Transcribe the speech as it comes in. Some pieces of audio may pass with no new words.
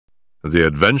The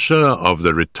Adventure of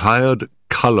the Retired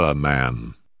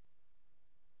Colourman.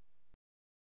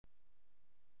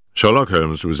 Sherlock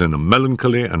Holmes was in a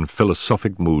melancholy and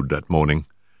philosophic mood that morning.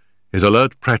 His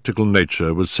alert, practical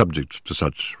nature was subject to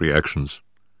such reactions.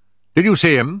 "Did you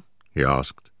see him?" he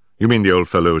asked. "You mean the old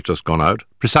fellow who's just gone out?"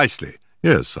 "Precisely.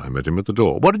 Yes, I met him at the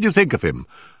door." "What did you think of him?"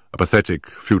 "A pathetic,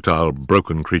 futile,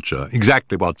 broken creature."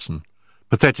 "Exactly, Watson.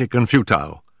 Pathetic and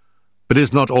futile. But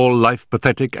is not all life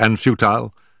pathetic and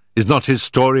futile? Is not his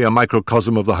story a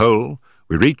microcosm of the whole?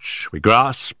 We reach, we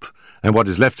grasp, and what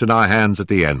is left in our hands at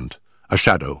the end? A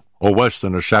shadow, or worse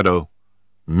than a shadow,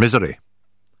 misery."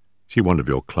 "Is he one of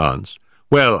your clients?"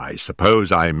 "Well, I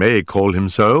suppose I may call him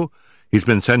so. He's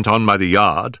been sent on by the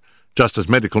yard, just as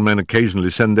medical men occasionally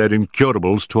send their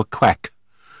incurables to a quack.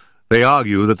 They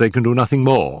argue that they can do nothing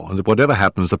more, and that whatever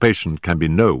happens the patient can be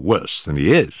no worse than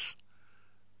he is."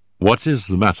 "What is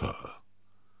the matter?"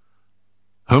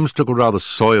 Holmes took a rather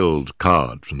soiled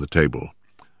card from the table.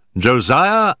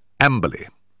 "Josiah Amberley.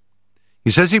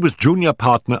 He says he was junior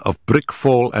partner of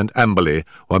Brickfall and Amberley,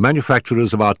 who are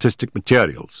manufacturers of artistic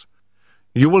materials.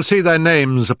 You will see their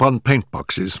names upon paint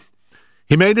boxes.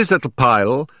 He made his little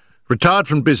pile, retired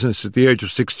from business at the age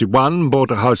of 61,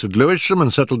 bought a house at Lewisham,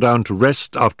 and settled down to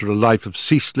rest after a life of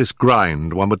ceaseless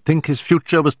grind. One would think his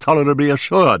future was tolerably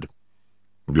assured."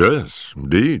 "Yes,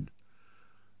 indeed."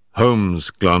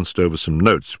 Holmes glanced over some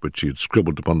notes which he had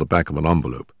scribbled upon the back of an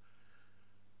envelope.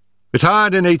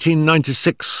 "Retired in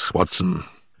 1896, Watson.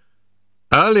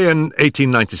 Early in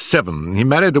 1897 he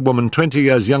married a woman 20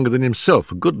 years younger than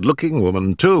himself, a good-looking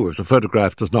woman, too, if the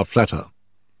photograph does not flatter.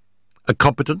 A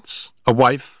competence, a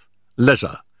wife,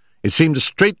 leisure. It seemed a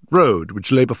straight road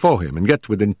which lay before him, and yet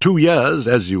within 2 years,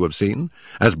 as you have seen,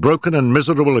 as broken and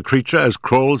miserable a creature as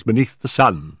crawls beneath the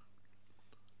sun."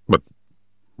 "But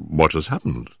what has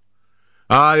happened?"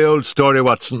 "Ah, the old story,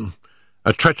 Watson.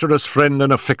 A treacherous friend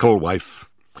and a fickle wife.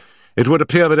 It would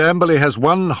appear that Amberley has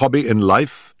one hobby in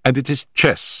life, and it is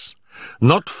chess.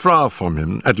 Not far from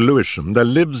him, at Lewisham, there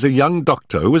lives a young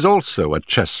doctor who is also a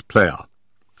chess player.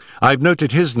 I've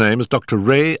noted his name as Dr.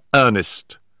 Ray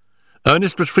Ernest.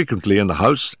 Ernest was frequently in the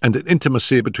house, and an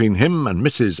intimacy between him and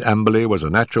Mrs. Amberley was a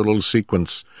natural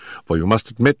sequence, for you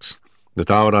must admit that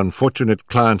our unfortunate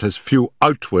client has few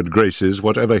outward graces,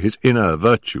 whatever his inner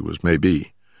virtues may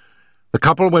be. The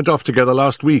couple went off together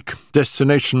last week,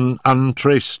 destination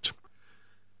untraced.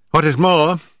 What is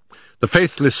more, the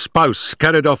faithless spouse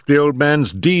carried off the old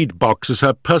man's deed box as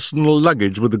her personal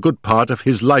luggage with a good part of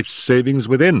his life's savings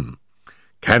within.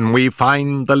 Can we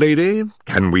find the lady?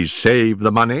 Can we save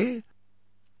the money?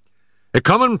 A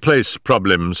commonplace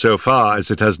problem so far as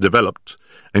it has developed,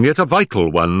 and yet a vital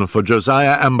one for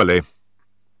Josiah Amberley."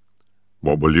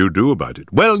 "What will you do about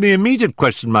it?" "Well, the immediate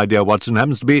question, my dear Watson,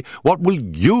 happens to be, what will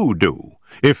you do,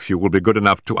 if you will be good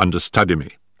enough to understudy me?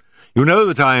 You know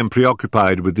that I am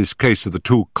preoccupied with this case of the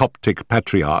 2 Coptic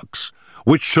patriarchs,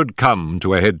 which should come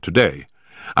to a head today.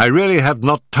 I really have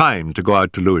not time to go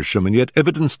out to Lewisham, and yet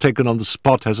evidence taken on the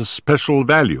spot has a special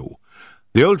value.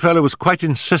 The old fellow was quite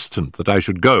insistent that I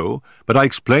should go, but I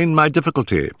explained my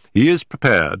difficulty. He is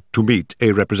prepared to meet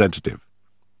a representative."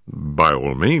 "By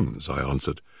all means," I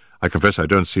answered. "I confess I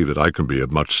don't see that I can be of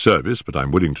much service, but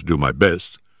I'm willing to do my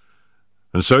best."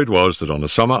 And so it was that on a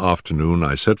summer afternoon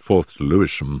I set forth to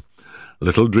Lewisham,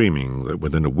 little dreaming that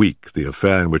within a week the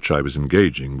affair in which I was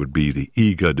engaging would be the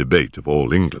eager debate of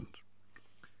all England.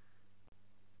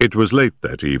 It was late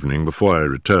that evening before I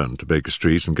returned to Baker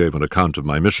Street and gave an account of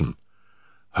my mission.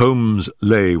 Holmes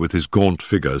lay with his gaunt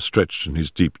figure stretched in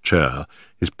his deep chair,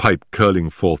 his pipe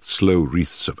curling forth slow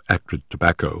wreaths of acrid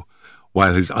tobacco,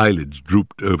 while his eyelids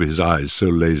drooped over his eyes so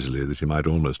lazily that he might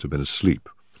almost have been asleep,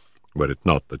 were it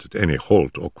not that at any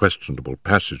halt or questionable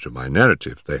passage of my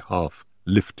narrative they half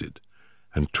lifted,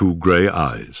 and 2 grey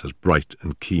eyes, as bright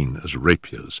and keen as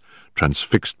rapiers,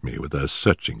 transfixed me with their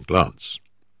searching glance.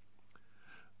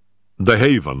 "The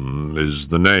Haven is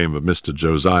the name of Mr.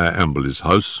 Josiah Amberley's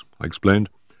house," I explained.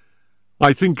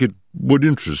 "I think it would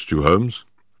interest you, Holmes.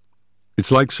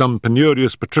 It's like some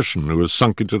penurious patrician who has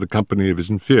sunk into the company of his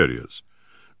inferiors.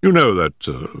 You know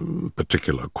that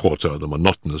particular quarter, the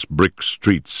monotonous brick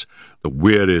streets, the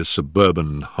weary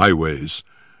suburban highways.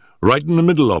 Right in the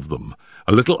middle of them,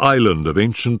 a little island of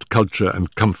ancient culture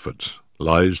and comfort,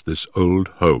 lies this old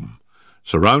home,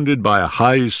 surrounded by a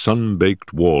high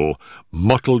sun-baked wall,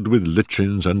 mottled with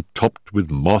lichens and topped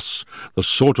with moss, the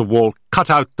sort of wall—" "Cut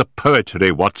out the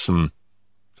poetry, Watson,"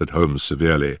 said Holmes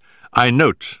severely. "I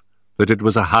note that it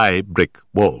was a high brick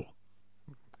wall."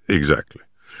 "Exactly.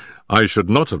 I should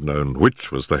not have known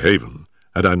which was the Haven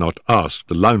had I not asked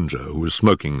a lounger who was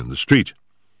smoking in the street.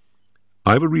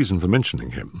 I have a reason for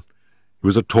mentioning him. He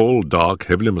was a tall, dark,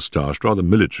 heavily moustached, rather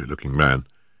military-looking man.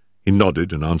 He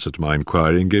nodded in answer to my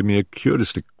inquiry and gave me a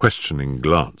curiously questioning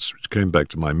glance, which came back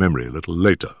to my memory a little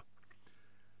later.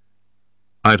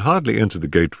 I had hardly entered the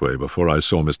gateway before I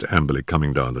saw Mr. Amberley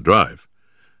coming down the drive.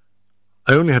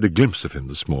 I only had a glimpse of him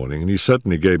this morning, and he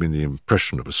certainly gave me the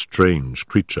impression of a strange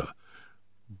creature.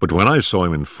 But when I saw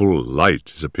him in full light,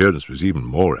 his appearance was even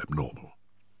more abnormal.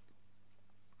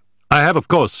 "I have, of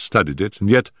course, studied it, and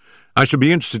yet I should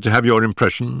be interested to have your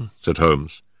impression," said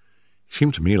Holmes. He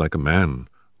seemed to me like a man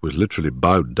who was literally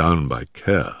bowed down by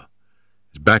care.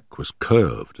 His back was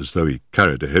curved, as though he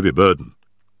carried a heavy burden.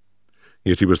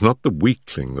 Yet he was not the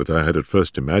weakling that I had at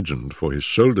first imagined, for his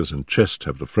shoulders and chest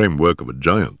have the framework of a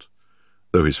giant,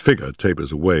 though his figure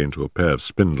tapers away into a pair of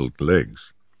spindled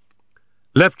legs.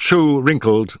 "Left shoe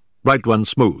wrinkled, right one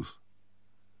smooth."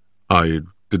 I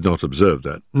did not observe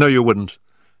that. "No, you wouldn't.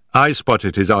 I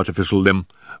spotted his artificial limb,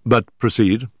 but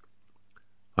proceed."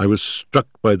 I was struck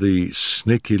by the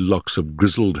snaky locks of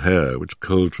grizzled hair which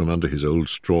curled from under his old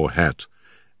straw hat,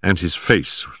 and his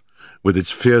face, with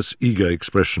its fierce, eager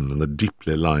expression and the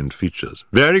deeply lined features.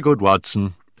 "Very good,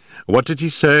 Watson. What did he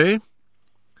say?"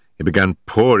 He began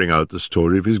pouring out the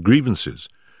story of his grievances.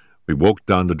 We walked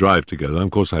down the drive together, and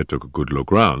of course I took a good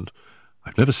look round.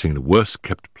 I've never seen a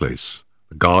worse-kept place.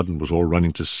 The garden was all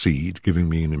running to seed, giving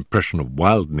me an impression of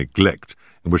wild neglect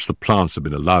in which the plants had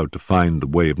been allowed to find the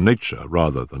way of nature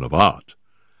rather than of art.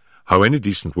 How any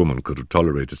decent woman could have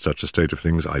tolerated such a state of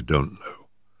things, I don't know.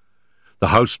 The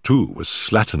house, too, was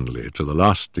slatternly to the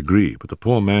last degree, but the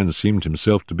poor man seemed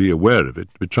himself to be aware of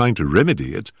it, to be trying to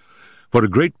remedy it, for a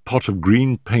great pot of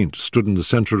green paint stood in the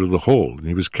centre of the hall, and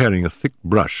he was carrying a thick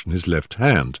brush in his left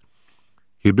hand.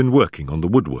 He had been working on the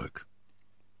woodwork.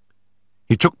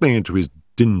 He took me into his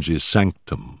dingy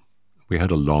sanctum. We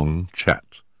had a long chat.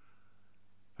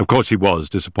 Of course he was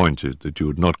disappointed that you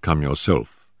had not come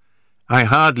yourself. "I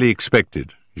hardly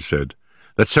expected," he said,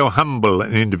 "that so humble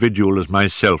an individual as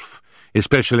myself,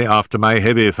 especially after my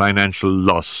heavy financial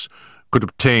loss, could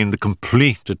obtain the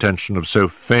complete attention of so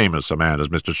famous a man as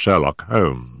Mr. Sherlock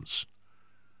Holmes."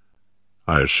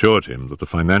 I assured him that the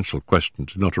financial question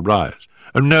did not arise.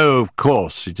 "Oh, no, of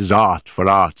course, it is art for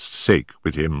art's sake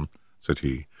with him," said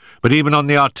he. "But even on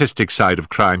the artistic side of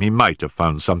crime he might have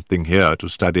found something here to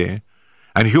study.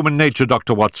 And human nature,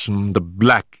 Dr. Watson, the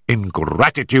black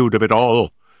ingratitude of it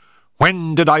all.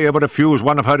 When did I ever refuse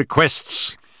one of her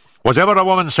requests? Was ever a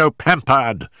woman so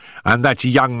pampered? And that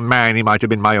young man, he might have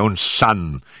been my own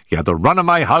son. He had the run of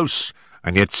my house,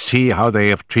 and yet see how they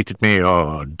have treated me.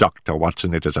 Oh, Dr.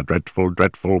 Watson, it is a dreadful,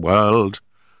 dreadful world."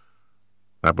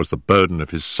 That was the burden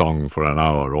of his song for an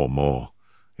hour or more.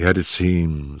 He had, it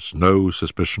seems, no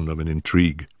suspicion of an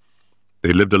intrigue.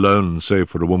 They lived alone, save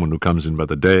for a woman who comes in by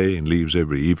the day and leaves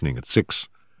every evening at 6.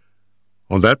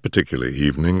 On that particular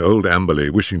evening, old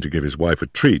Amberley, wishing to give his wife a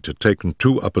treat, had taken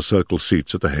 2 upper-circle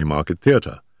seats at the Haymarket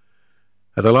Theatre.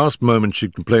 At the last moment she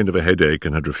complained of a headache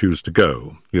and had refused to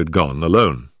go. He had gone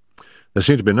alone. There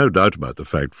seemed to be no doubt about the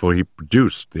fact, for he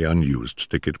produced the unused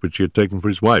ticket which he had taken for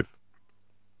his wife.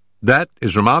 "That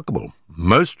is remarkable,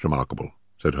 most remarkable,"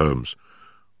 said Holmes,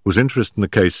 whose interest in the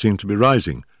case seemed to be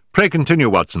rising. "Pray continue,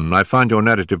 Watson. I find your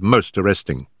narrative most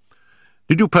arresting.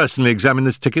 Did you personally examine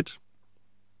this ticket?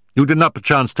 You did not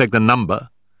perchance take the number?"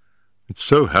 "It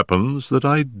so happens that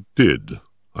I did,"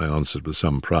 I answered with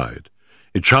some pride.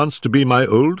 "It chanced to be my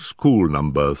old school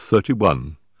number,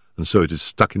 31, and so it is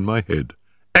stuck in my head."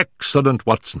 "Excellent,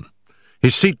 Watson.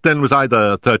 His seat, then, was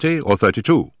either 30 or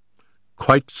 32.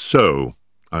 "Quite so,"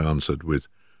 I answered with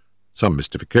some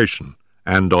mystification,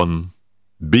 "and on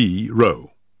B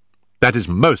row." "That is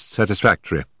most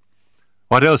satisfactory.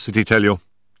 What else did he tell you?"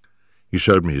 "He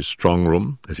showed me his strong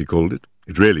room, as he called it.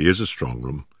 It really is a strong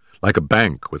room, like a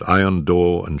bank with iron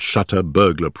door and shutter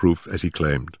burglar-proof, as he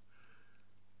claimed.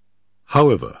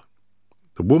 However,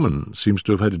 the woman seems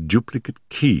to have had a duplicate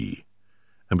key,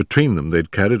 and between them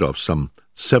they'd carried off some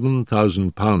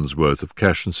 £7,000 worth of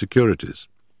cash and securities."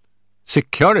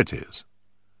 "Securities?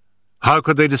 How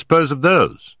could they dispose of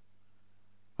those?"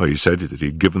 "Well, he said that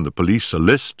he'd given the police a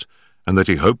list, and that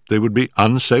he hoped they would be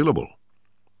unsaleable.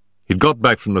 He'd got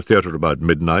back from the theatre about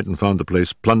midnight and found the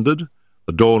place plundered,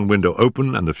 the door and window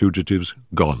open, and the fugitives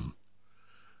gone.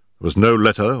 There was no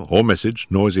letter or message,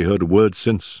 nor has he heard a word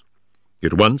since. He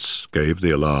at once gave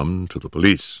the alarm to the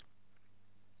police."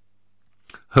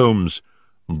 Holmes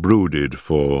brooded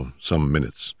for some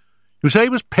minutes. "You say he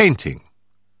was painting?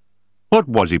 What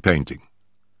was he painting?"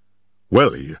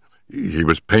 "Well, he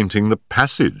was painting the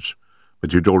passage,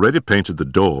 but you'd already painted the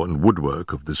door and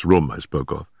woodwork of this room I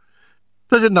spoke of."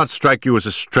 "Does it not strike you as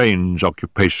a strange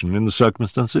occupation in the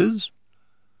circumstances?"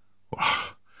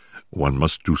 One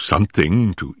must do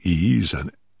something to ease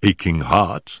an aching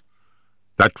heart.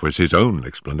 That was his own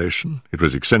explanation. It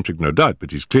was eccentric, no doubt,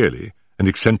 but he's clearly an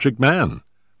eccentric man.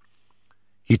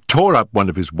 He tore up one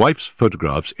of his wife's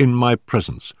photographs in my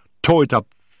presence, tore it up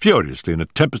furiously in a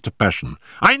tempest of passion.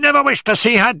 "I never wish to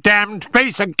see her damned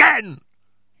face again!"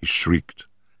 he shrieked.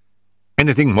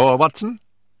 "Anything more, Watson?"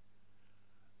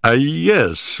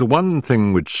 Yes, one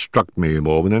thing which struck me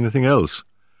more than anything else.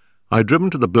 I'd driven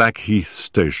to the Blackheath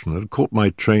station and had caught my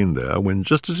train there when,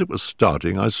 just as it was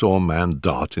starting, I saw a man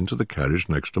dart into the carriage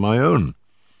next to my own.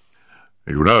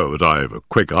 You know that I have a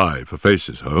quick eye for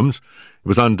faces, Holmes. It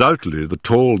was undoubtedly the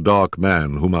tall, dark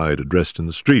man whom I had addressed in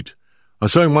the street. I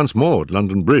saw him once more at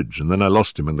London Bridge, and then I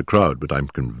lost him in the crowd, but I'm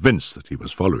convinced that he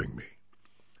was following me.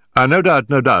 No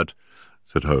doubt,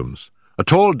 said Holmes. A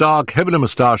tall, dark, heavily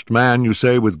moustached man, you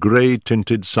say, with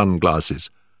grey-tinted sunglasses.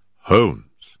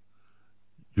 Holmes,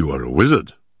 you are a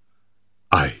wizard.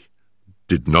 I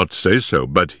did not say so,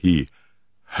 but he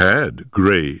had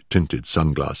grey-tinted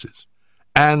sunglasses.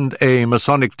 And a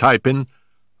Masonic type in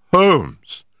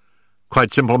Holmes.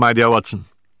 Quite simple, my dear Watson.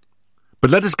 But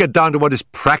let us get down to what is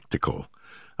practical.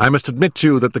 I must admit to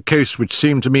you that the case which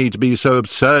seemed to me to be so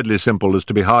absurdly simple as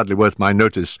to be hardly worth my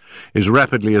notice is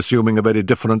rapidly assuming a very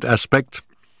different aspect.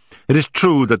 It is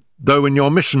true that, though in your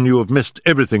mission you have missed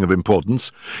everything of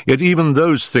importance, yet even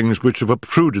those things which have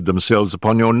obtruded themselves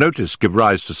upon your notice give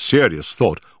rise to serious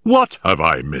thought. What have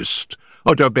I missed?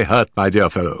 Oh, don't be hurt, my dear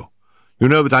fellow. You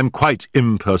know that I'm quite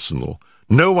impersonal.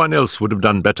 No one else would have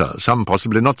done better, some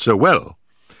possibly not so well.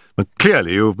 But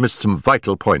clearly you have missed some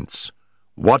vital points.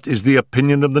 What is the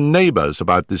opinion of the neighbours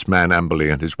about this man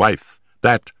Amberley and his wife?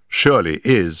 That surely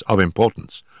is of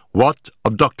importance. What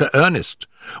of Dr. Ernest?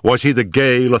 Was he the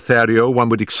gay Lothario one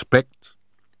would expect?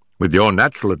 With your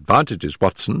natural advantages,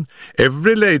 Watson,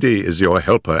 every lady is your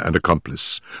helper and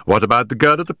accomplice. What about the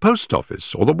girl at the post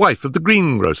office, or the wife of the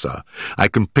greengrocer? I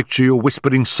can picture you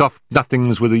whispering soft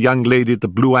nothings with a young lady at the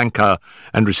Blue Anchor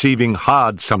and receiving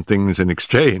hard somethings in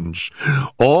exchange.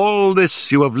 All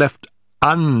this you have left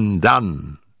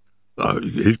undone.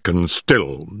 It can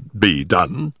still be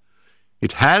done.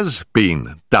 It has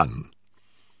been done.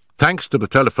 Thanks to the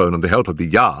telephone and the help of the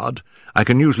Yard, I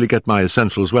can usually get my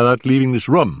essentials without leaving this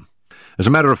room. As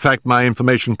a matter of fact, my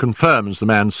information confirms the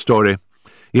man's story.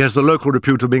 He has the local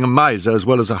repute of being a miser as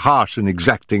well as a harsh and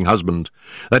exacting husband.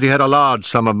 That he had a large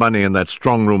sum of money in that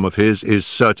strong room of his is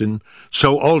certain.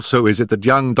 So also is it that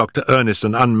young Dr. Ernest,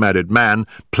 an unmarried man,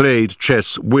 played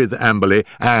chess with Amberley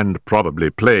and probably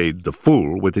played the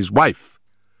fool with his wife.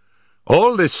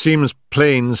 All this seems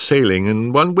plain sailing,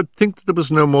 and one would think that there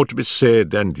was no more to be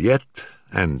said, and yet,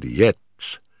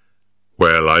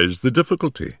 where lies the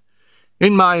difficulty?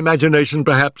 In my imagination,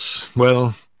 perhaps.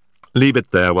 Well, leave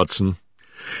it there, Watson.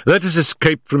 Let us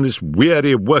escape from this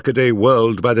weary workaday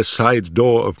world by the side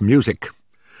door of music.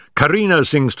 Carina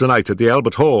sings tonight at the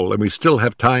Albert Hall, and we still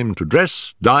have time to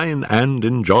dress, dine, and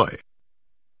enjoy.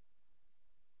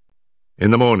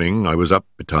 In the morning I was up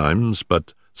betimes,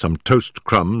 but some toast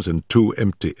crumbs and 2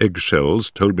 empty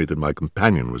eggshells told me that my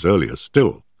companion was earlier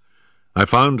still. I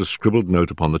found a scribbled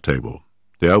note upon the table.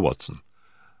 Dear Watson,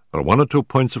 there are 1 or 2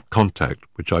 points of contact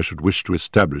which I should wish to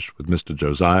establish with Mr.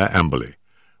 Josiah Amberley.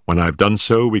 When I have done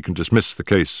so, we can dismiss the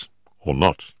case, or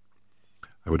not.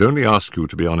 I would only ask you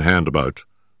to be on hand about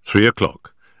 3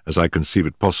 o'clock, as I conceive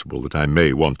it possible that I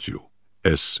may want you.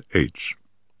 S.H.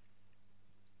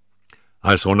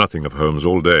 I saw nothing of Holmes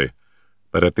all day,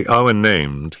 but at the hour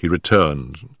named he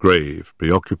returned, grave,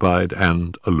 preoccupied,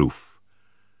 and aloof.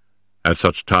 At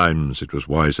such times it was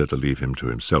wiser to leave him to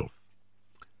himself.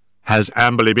 Has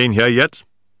Amberley been here yet?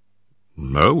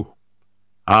 No.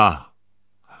 I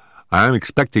am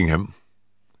expecting him.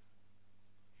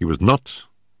 He was not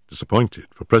disappointed,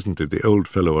 for presently the old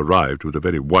fellow arrived with a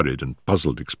very worried and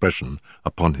puzzled expression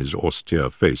upon his austere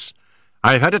face.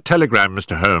 "I've had a telegram,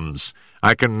 Mr. Holmes.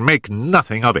 I can make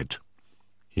nothing of it."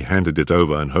 He handed it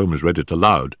over, and Holmes read it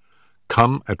aloud.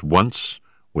 "Come at once,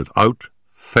 without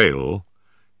fail,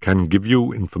 can give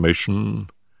you information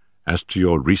as to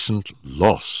your recent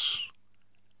loss.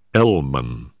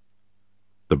 Elman,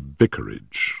 the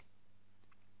vicarage."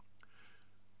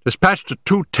 "Dispatched at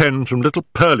 2:10 from Little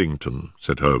Purlington,"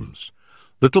 said Holmes.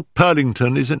 "Little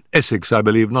Purlington is in Essex, I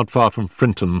believe, not far from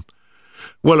Frinton.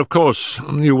 Well, of course,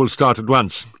 you will start at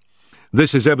once.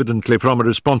 This is evidently from a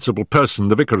responsible person,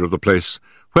 the vicar of the place.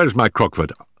 Where is my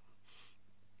Crockford?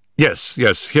 Yes,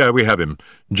 here we have him.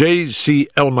 J.C.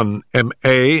 Elman,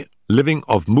 M.A., living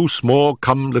of Moose Moor,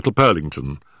 come Little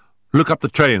Purlington. Look up the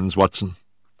trains, Watson."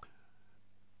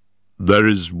 "There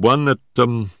is one at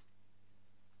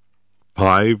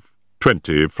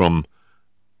 5:20 from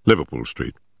Liverpool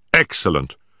Street."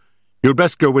 Excellent. You'd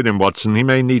best go with him, Watson. He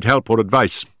may need help or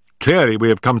advice. Clearly we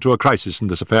have come to a crisis in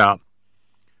this affair.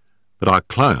 But our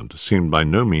client seemed by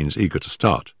no means eager to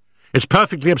start. It's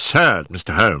perfectly absurd,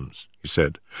 Mr. Holmes, he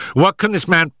said. What can this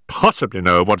man possibly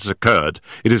know of what has occurred?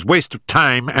 It is waste of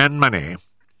time and money.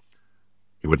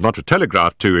 He would not have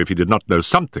telegraphed to you if he did not know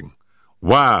something.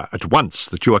 Wire at once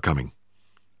that you are coming.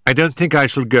 I don't think I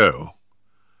shall go.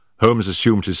 Holmes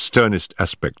assumed his sternest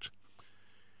aspect.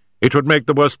 It would make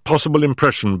the worst possible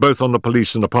impression both on the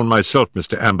police and upon myself,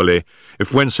 Mr. Amberley,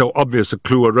 if when so obvious a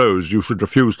clue arose you should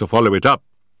refuse to follow it up.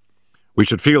 We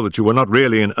should feel that you were not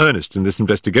really in earnest in this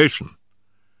investigation.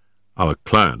 Our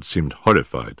client seemed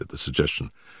horrified at the suggestion.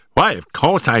 Why, of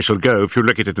course I shall go if you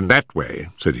look at it in that way,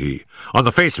 said he. On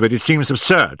the face of it, it seems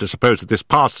absurd to suppose that this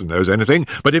parson knows anything,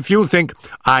 but if you think—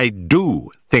 I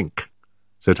do think,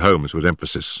 said Holmes with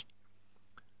emphasis.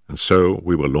 And so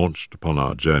we were launched upon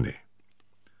our journey.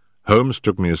 Holmes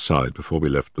took me aside before we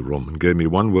left the room and gave me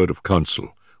one word of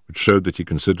counsel, which showed that he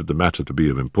considered the matter to be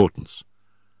of importance.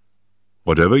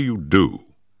 Whatever you do,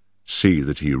 see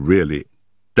that he really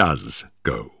does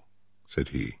go, said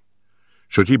he.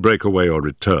 Should he break away or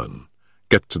return,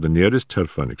 get to the nearest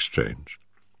telephone exchange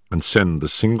and send the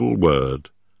single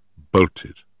word,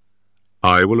 bolted.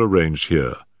 I will arrange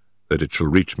here that it shall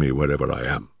reach me wherever I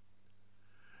am.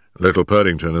 Little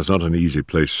Purlington is not an easy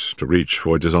place to reach,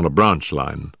 for it is on a branch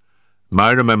line.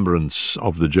 My remembrance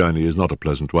of the journey is not a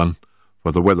pleasant one,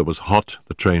 for the weather was hot,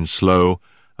 the train slow,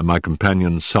 and my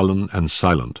companion sullen and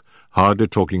silent, hardly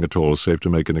talking at all save to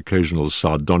make an occasional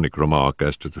sardonic remark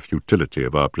as to the futility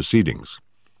of our proceedings.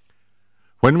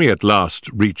 When we at last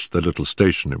reached the little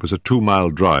station, it was a 2-mile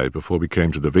drive before we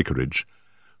came to the vicarage,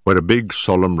 where a big,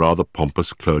 solemn, rather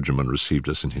pompous clergyman received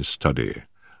us in his study.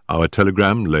 Our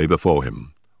telegram lay before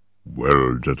him.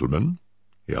 "Well, gentlemen,"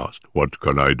 he asked, "what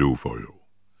can I do for you?"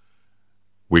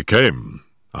 "We came,"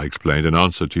 I explained, "in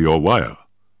answer to your wire."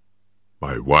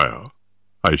 "My wire?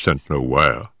 I sent no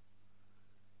wire."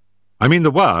 "I mean the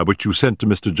wire which you sent to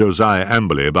Mr. Josiah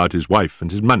Amberley about his wife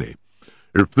and his money."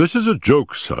 "If this is a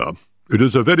joke, sir, it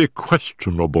is a very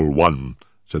questionable one,"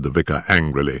 said the vicar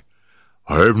angrily.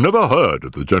 "I have never heard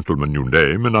of the gentleman you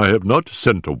name, and I have not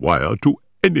sent a wire to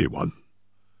anyone."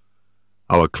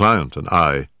 Our client and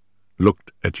I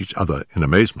looked at each other in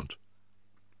amazement.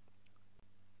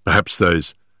 "Perhaps there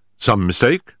is some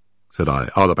mistake," said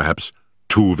I. "Are there perhaps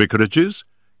 2 vicarages?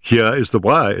 Here is the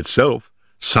wire itself,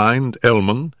 signed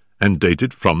Elman, and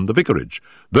dated from the vicarage."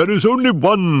 "There is only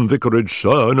one vicarage,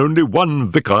 sir, and only one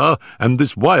vicar, and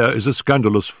this wire is a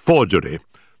scandalous forgery,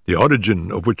 the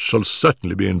origin of which shall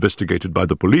certainly be investigated by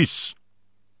the police.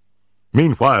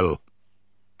 Meanwhile,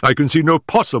 I can see no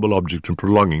possible object in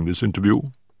prolonging this interview."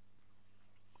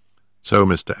 So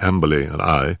Mr. Amberley and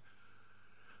I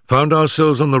found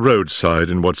ourselves on the roadside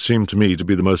in what seemed to me to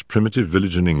be the most primitive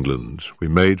village in England. We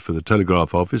made for the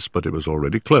telegraph office, but it was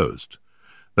already closed.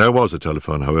 There was a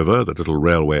telephone, however, the little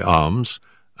railway arms,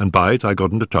 and by it I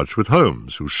got into touch with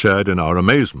Holmes, who shared in our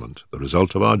amazement the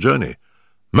result of our journey.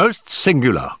 "Most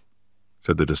singular,"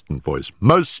 said the distant voice.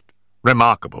 "Most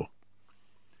remarkable.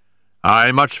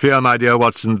 I much fear, my dear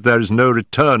Watson, that there is no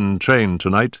return train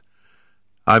tonight.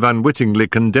 I've unwittingly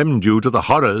condemned you to the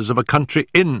horrors of a country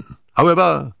inn.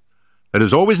 However, there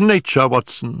is always nature,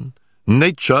 Watson,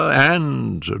 nature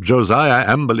and Josiah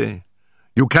Amberley.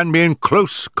 You can be in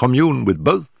close commune with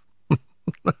both."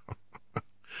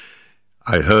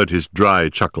 I heard his dry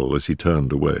chuckle as he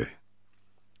turned away.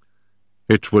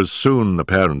 It was soon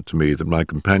apparent to me that my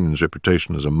companion's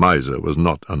reputation as a miser was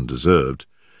not undeserved.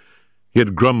 He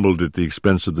had grumbled at the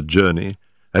expense of the journey,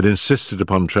 had insisted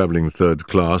upon travelling 3rd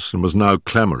class, and was now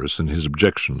clamorous in his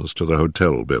objections to the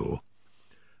hotel bill.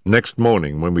 Next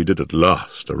morning, when we did at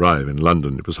last arrive in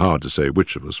London, it was hard to say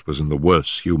which of us was in the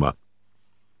worse humour.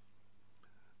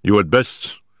 "You had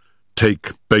best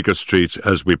take Baker Street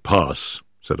as we pass,"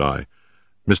 said I.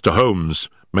 "Mr. Holmes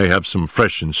may have some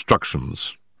fresh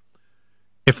instructions."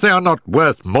 "If they are not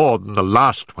worth more than the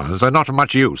last ones, they're not of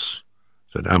much use,"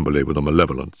 said Amberley with a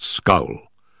malevolent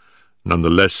scowl. None the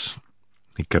less,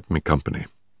 he kept me company.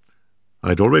 I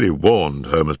had already warned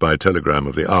Holmes by telegram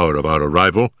of the hour of our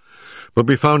arrival, but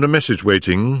we found a message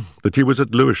waiting that he was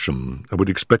at Lewisham and would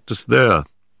expect us there.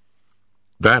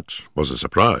 That was a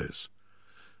surprise,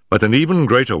 but an even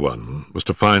greater one was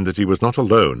to find that he was not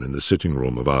alone in the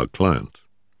sitting-room of our client.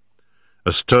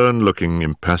 A stern-looking,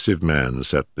 impassive man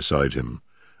sat beside him,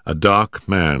 a dark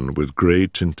man with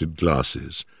grey-tinted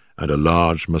glasses and a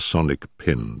large Masonic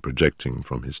pin projecting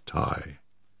from his tie.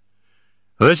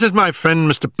 "This is my friend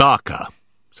Mr. Barker,"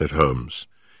 said Holmes.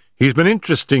 He's been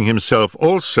interesting himself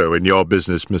also in your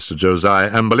business, Mr.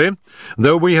 Josiah Amberley,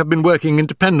 though we have been working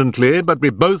independently, but we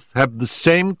both have the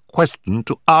same question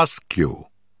to ask you."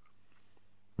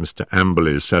 Mr.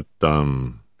 Amberley sat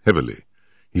down heavily.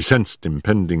 He sensed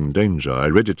impending danger. I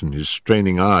read it in his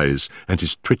straining eyes and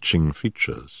his twitching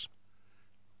features.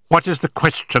 "What is the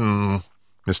question,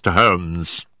 Mr.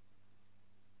 Holmes?"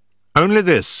 "Only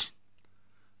this.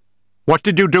 What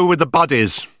did you do with the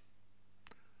bodies?"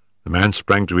 The man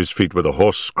sprang to his feet with a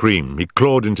hoarse scream. He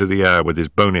clawed into the air with his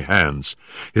bony hands.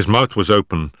 His mouth was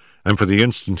open, and for the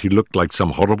instant he looked like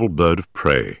some horrible bird of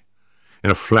prey.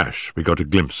 In a flash we got a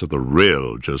glimpse of the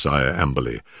real Josiah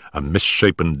Amberley, a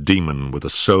misshapen demon with a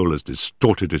soul as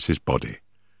distorted as his body.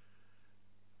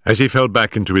 As he fell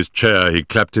back into his chair, he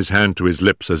clapped his hand to his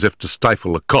lips as if to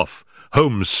stifle a cough.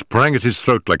 Holmes sprang at his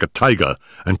throat like a tiger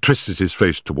and twisted his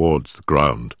face towards the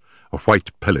ground. A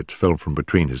white pellet fell from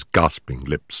between his gasping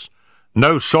lips.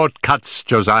 "No shortcuts,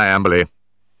 Josiah Amberley.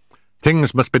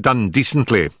 Things must be done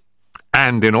decently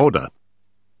and in order.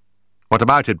 What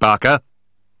about it, Barker?"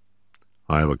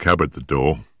 "I have a cab at the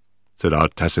door," said our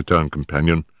taciturn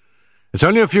companion. "It's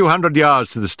only a few 100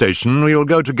 yards to the station. We will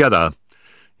go together.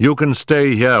 You can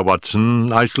stay here,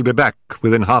 Watson. I shall be back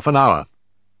within half an hour."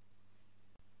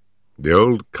 The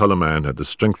old Colourman had the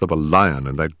strength of a lion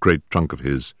in that great trunk of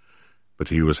his, but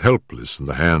he was helpless in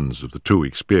the hands of the two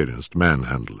experienced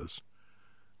manhandlers.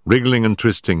 Wriggling and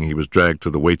twisting, he was dragged to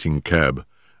the waiting cab,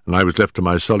 and I was left to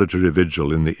my solitary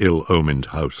vigil in the ill-omened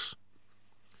house.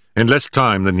 In less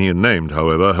time than he had named,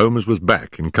 however, Holmes was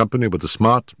back, in company with a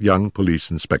smart young police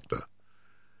inspector.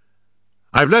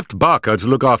 "I've left Barker to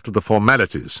look after the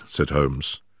formalities," said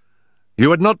Holmes. "You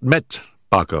had not met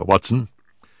Barker, Watson.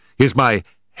 He is my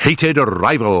hated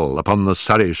rival upon the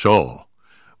Surrey shore.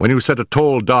 When you said a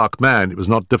tall, dark man, it was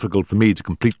not difficult for me to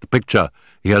complete the picture.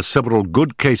 He has several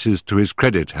good cases to his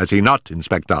credit, has he not,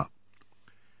 Inspector?"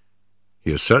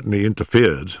 "He has certainly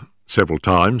interfered several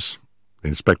times," the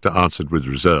inspector answered with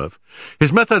reserve.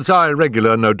 "His methods are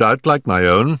irregular, no doubt, like my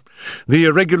own. The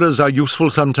irregulars are useful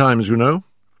sometimes, you know.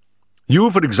 You,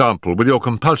 for example, with your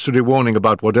compulsory warning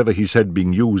about whatever he said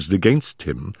being used against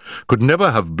him, could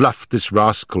never have bluffed this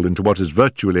rascal into what is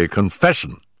virtually a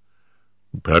confession."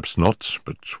 "Perhaps not,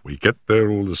 but we get there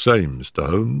all the same, Mr.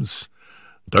 Holmes.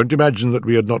 Don't imagine that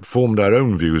we had not formed our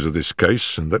own views of this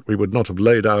case, and that we would not have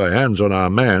laid our hands on our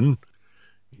man.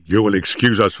 You will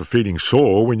excuse us for feeling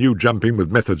sore when you jump in with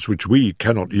methods which we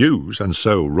cannot use, and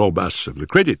so rob us of the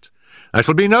credit. There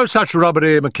shall be no such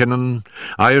robbery, Mackinnon.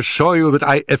 I assure you that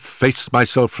I efface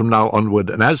myself from now onward,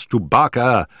 and as to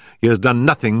Barker, he has done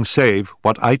nothing save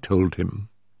what I told him."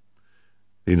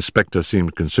 The inspector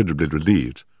seemed considerably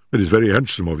relieved. "It is very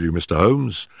handsome of you, Mr.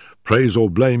 Holmes. Praise or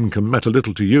blame can matter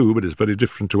little to you, but it's very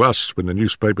different to us when the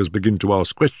newspapers begin to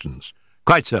ask questions."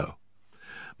 "Quite so.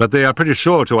 But they are pretty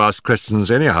sure to ask questions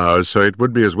anyhow, so it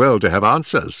would be as well to have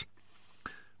answers.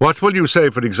 What will you say,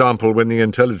 for example, when the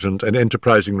intelligent and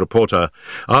enterprising reporter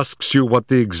asks you what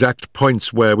the exact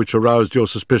points were which aroused your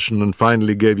suspicion and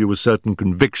finally gave you a certain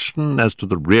conviction as to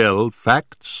the real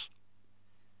facts?"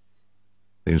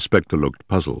 The inspector looked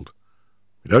puzzled.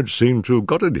 "We don't seem to have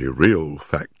got any real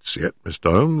facts yet, Mr.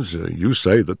 Holmes. You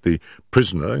say that the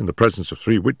prisoner, in the presence of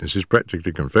 3 witnesses,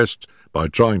 practically confessed by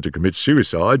trying to commit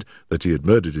suicide that he had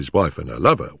murdered his wife and her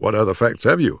lover. What other facts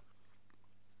have you?"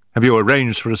 "Have you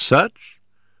arranged for a search?"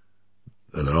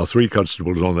 "There are 3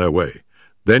 constables on their way.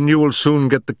 Then you will soon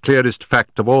get the clearest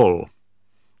fact of all.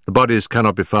 The bodies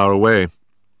cannot be far away.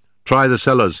 Try the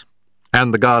cellars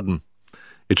and the garden.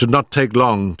 It should not take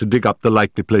long to dig up the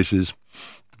likely places.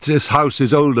 This house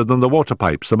is older than the water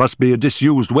pipes. There must be a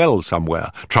disused well somewhere.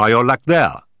 Try your luck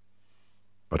there."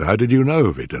 "But how did you know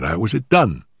of it, and how was it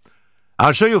done?"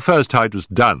 "I'll show you first how it was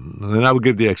done, and then I will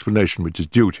give the explanation which is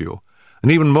due to you,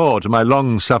 and even more to my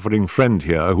long-suffering friend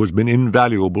here, who has been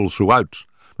invaluable throughout.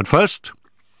 But first,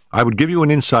 I would give you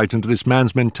an insight into this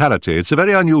man's mentality. It's a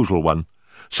very unusual one,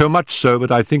 so much so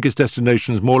that I think his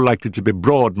destination is more likely to be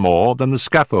Broadmoor than the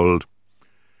scaffold.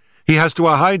 He has to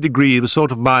a high degree the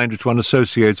sort of mind which one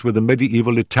associates with the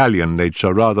medieval Italian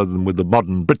nature rather than with the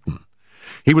modern Briton.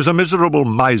 He was a miserable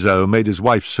miser who made his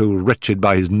wife so wretched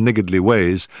by his niggardly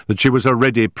ways that she was a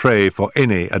ready prey for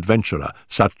any adventurer.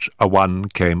 Such a one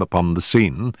came upon the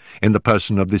scene in the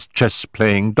person of this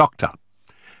chess-playing doctor.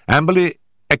 Amberley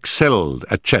excelled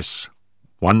at chess.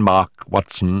 1 mark,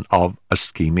 Watson, of a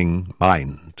scheming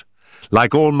mind.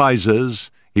 Like all misers,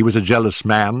 he was a jealous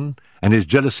man, and his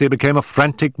jealousy became a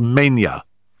frantic mania.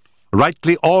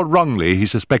 Rightly or wrongly, he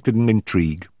suspected an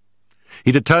intrigue.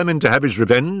 He determined to have his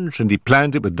revenge, and he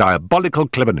planned it with diabolical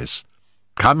cleverness.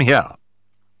 Come here."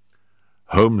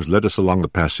 Holmes led us along the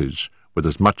passage, with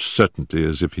as much certainty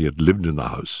as if he had lived in the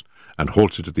house, and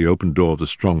halted at the open door of the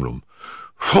strong-room.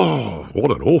 "Phew,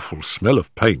 what an awful smell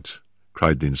of paint!"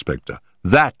 cried the inspector.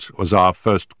 "That was our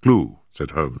first clue,"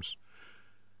 said Holmes.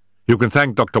 "You can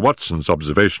thank Dr. Watson's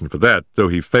observation for that, though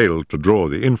he failed to draw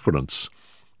the inference.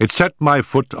 It set my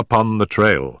foot upon the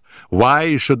trail.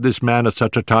 Why should this man at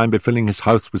such a time be filling his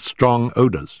house with strong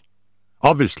odours?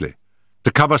 Obviously,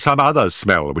 to cover some other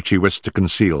smell which he wished to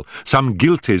conceal, some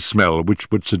guilty smell which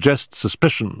would suggest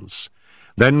suspicions.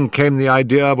 Then came the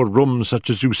idea of a room such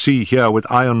as you see here, with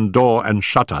iron door and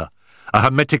shutter, a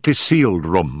hermetically sealed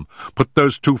room. Put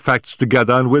those two facts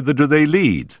together, and whither do they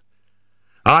lead?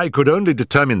 I could only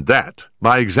determine that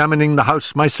by examining the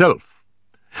house myself.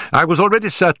 I was already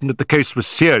certain that the case was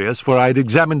serious, for I had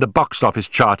examined the box-office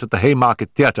chart at the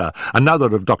Haymarket Theatre,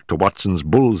 another of Dr. Watson's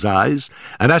bull's-eyes,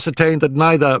 and ascertained that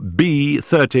neither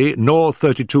B30 nor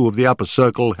 32 of the upper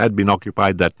circle had been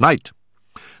occupied that night.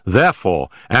 Therefore,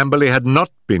 Amberley had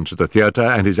not been to the theatre,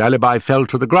 and his alibi fell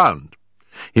to the ground.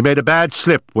 He made a bad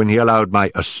slip when he allowed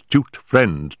my astute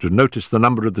friend to notice the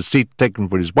number of the seat taken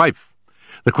for his wife.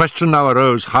 The question now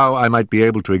arose how I might be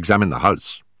able to examine the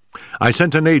house. I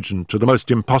sent an agent to the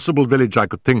most impossible village I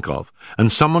could think of,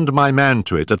 and summoned my man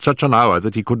to it at such an hour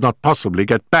that he could not possibly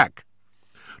get back.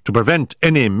 To prevent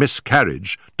any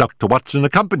miscarriage, Dr. Watson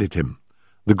accompanied him.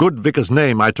 The good vicar's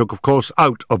name I took, of course,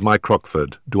 out of my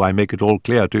Crockford. Do I make it all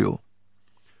clear to you?"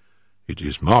 "It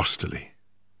is masterly,"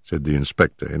 said the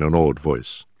inspector in an awed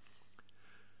voice.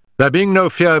 There being no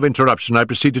fear of interruption, I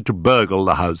proceeded to burgle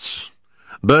the house.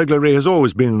 Burglary has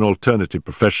always been an alternative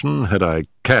profession, had I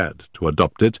cared to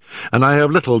adopt it, and I have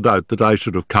little doubt that I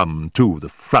should have come to the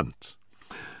front.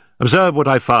 Observe what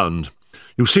I found.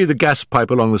 You see the gas pipe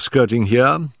along the skirting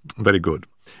here? Very good.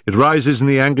 It rises in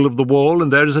the angle of the wall,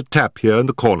 and there is a tap here in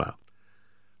the corner.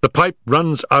 The pipe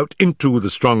runs out into the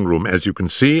strong-room, as you can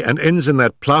see, and ends in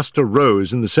that plaster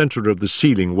rose in the centre of the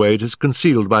ceiling, where it is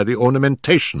concealed by the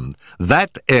ornamentation.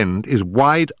 That end is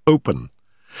wide open.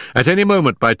 At any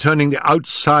moment, by turning the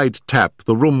outside tap,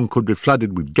 the room could be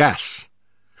flooded with gas.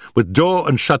 With door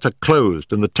and shutter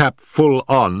closed and the tap full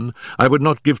on, I would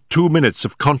not give 2 minutes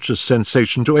of conscious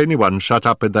sensation to anyone shut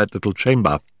up in that little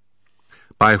chamber.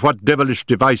 By what devilish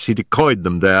device he decoyed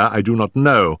them there, I do not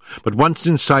know, but once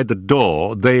inside the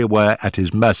door, they were at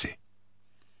his mercy.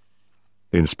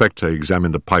 The inspector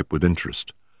examined the pipe with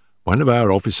interest. "One of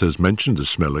our officers mentioned the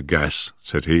smell of gas,"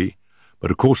 said he.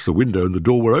 "But of course the window and the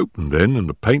door were open then, and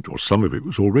the paint, or some of it,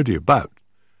 was already about.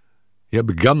 He had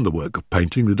begun the work of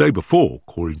painting the day before,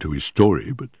 according to his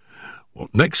story, but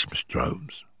what next, Mr.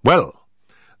 Holmes?" "Well,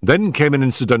 then came an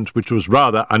incident which was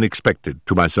rather unexpected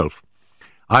to myself.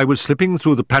 I was slipping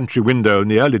through the pantry window in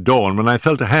the early dawn when I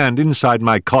felt a hand inside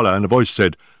my collar, and a voice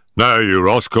said, 'Now, you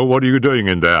rascal, what are you doing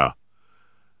in there?'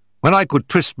 When I could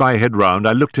twist my head round,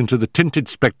 I looked into the tinted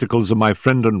spectacles of my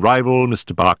friend and rival,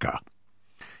 Mr. Barker.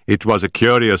 It was a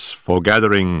curious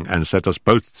foregathering, and set us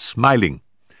both smiling.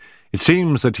 It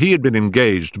seems that he had been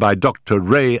engaged by Dr.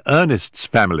 Ray Ernest's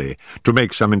family to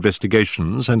make some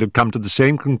investigations, and had come to the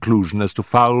same conclusion as to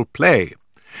foul play.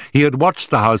 He had watched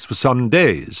the house for some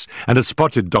days, and had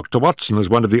spotted Dr. Watson as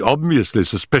one of the obviously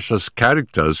suspicious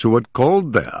characters who had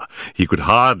called there. He could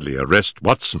hardly arrest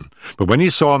Watson, but when he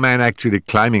saw a man actually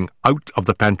climbing out of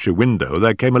the pantry window,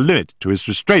 there came a limit to his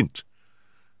restraint.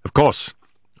 Of course,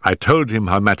 I told him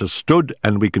how matters stood,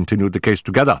 and we continued the case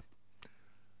together."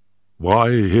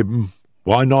 "Why him?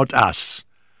 Why not us?"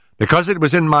 "Because it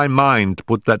was in my mind to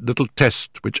put that little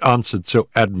test which answered so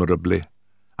admirably.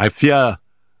 I fear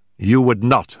you would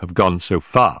not have gone so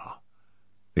far."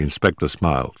 The inspector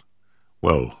smiled.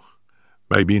 "Well,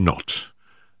 maybe not.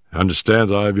 I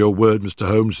understand I have your word, Mr.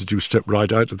 Holmes, that you step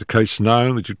right out of the case now,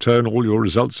 and that you turn all your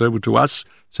results over to us."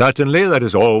 "Certainly, that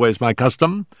is always my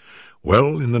custom."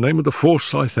 "Well, in the name of the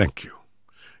force, I thank you.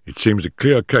 It seems a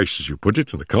clear case, as you put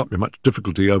it, and there can't be much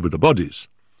difficulty over the bodies."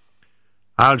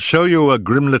 "I'll show you a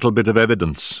grim little bit of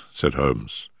evidence," said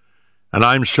Holmes, "and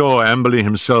I'm sure Amberley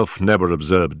himself never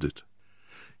observed it.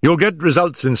 You'll get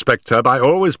results, Inspector, by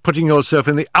always putting yourself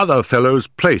in the other fellow's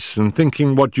place and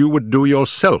thinking what you would do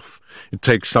yourself. It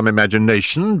takes some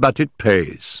imagination, but it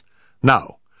pays.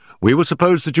 Now, we will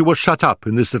suppose that you were shut up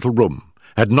in this little room,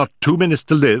 had not 2 minutes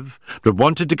to live, but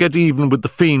wanted to get even with the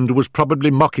fiend who was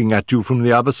probably mocking at you from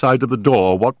the other side of the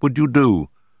door. What would you do?"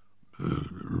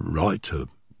 "Write a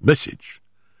message."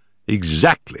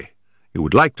 "Exactly. You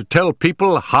would like to tell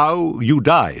people how you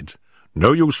died.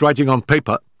 No use writing on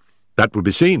paper. That would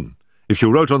be seen. If you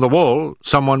wrote on the wall,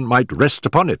 someone might rest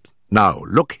upon it. Now,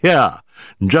 look here.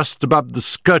 Just above the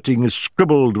skirting is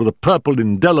scribbled with a purple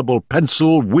indelible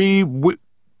pencil, we...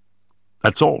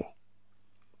 That's all."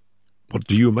 What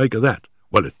do you make of that?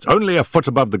 Well, it's only a foot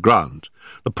above the ground.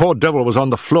 The poor devil was on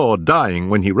the floor dying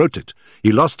when he wrote it.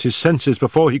 He lost his senses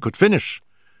before he could finish.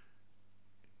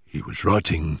 He was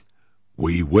writing,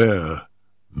 "We were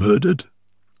murdered."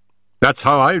 That's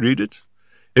how I read it.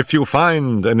 If you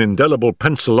find an indelible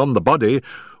pencil on the body,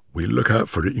 we'll look out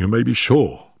for it, you may be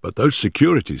sure. But those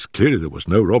securities, clearly there was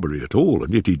no robbery at all,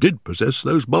 and yet he did possess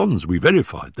those bonds. We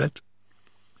verified that.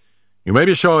 You may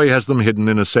be sure he has them hidden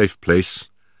in a safe place.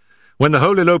 When the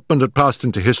whole elopement had passed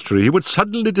into history, he would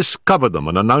suddenly discover them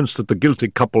and announce that the guilty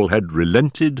couple had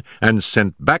relented and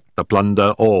sent back the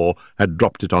plunder or had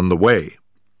dropped it on the way.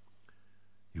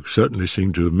 "You certainly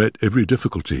seem to have met every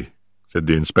difficulty," said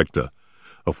the inspector.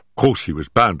 "Of course he was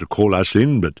bound to call us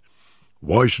in, but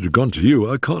why he should have gone to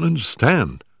you, I can't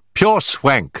understand." "Pure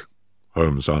swank,"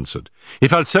 Holmes answered. "He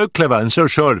felt so clever and so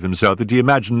sure of himself that he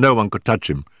imagined no one could touch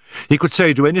him. He could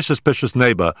say to any suspicious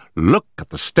neighbour, 'Look at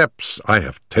the steps I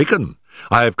have taken.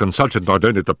 I have consulted not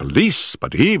only the police,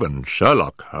 but even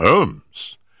Sherlock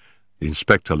Holmes.'" The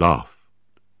inspector laughed.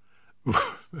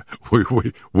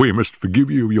 We must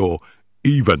forgive you your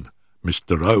even,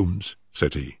 Mr. Holmes,"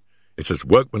 said he. "It's as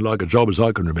workmanlike a job as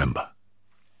I can remember."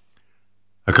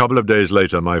 A couple of days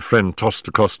later, my friend tossed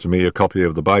across to me a copy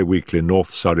of the bi-weekly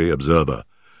North Surrey Observer.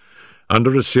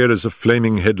 Under a series of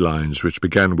flaming headlines which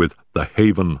began with "The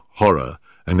Haven Horror"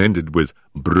 and ended with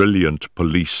 "Brilliant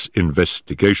Police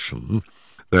Investigation,"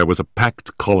 there was a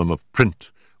packed column of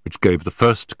print which gave the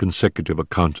first consecutive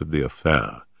account of the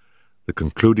affair. The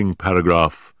concluding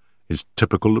paragraph is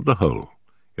typical of the whole.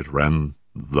 It ran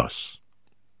thus: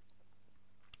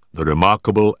 "The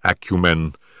remarkable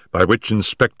acumen by which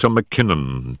Inspector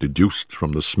Mackinnon deduced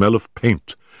from the smell of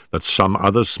paint that some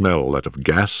other smell, that of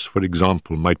gas, for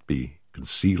example, might be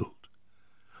concealed.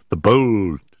 The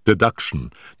bold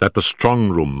deduction that the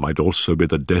strong-room might also be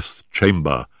the death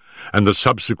chamber, and the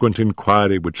subsequent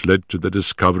inquiry which led to the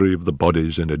discovery of the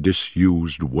bodies in a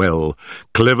disused well,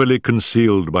 cleverly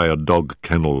concealed by a dog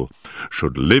kennel,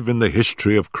 should live in the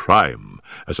history of crime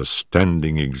as a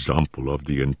standing example of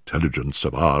the intelligence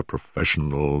of our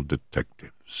professional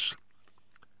detectives."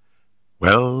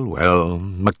 "Well, well,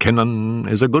 Mackinnon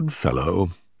is a good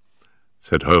fellow,"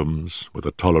 said Holmes with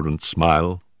a tolerant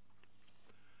smile.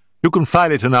 "You can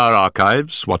file it in our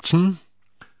archives, Watson.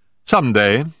 Some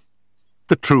day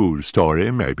the true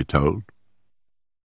story may be told."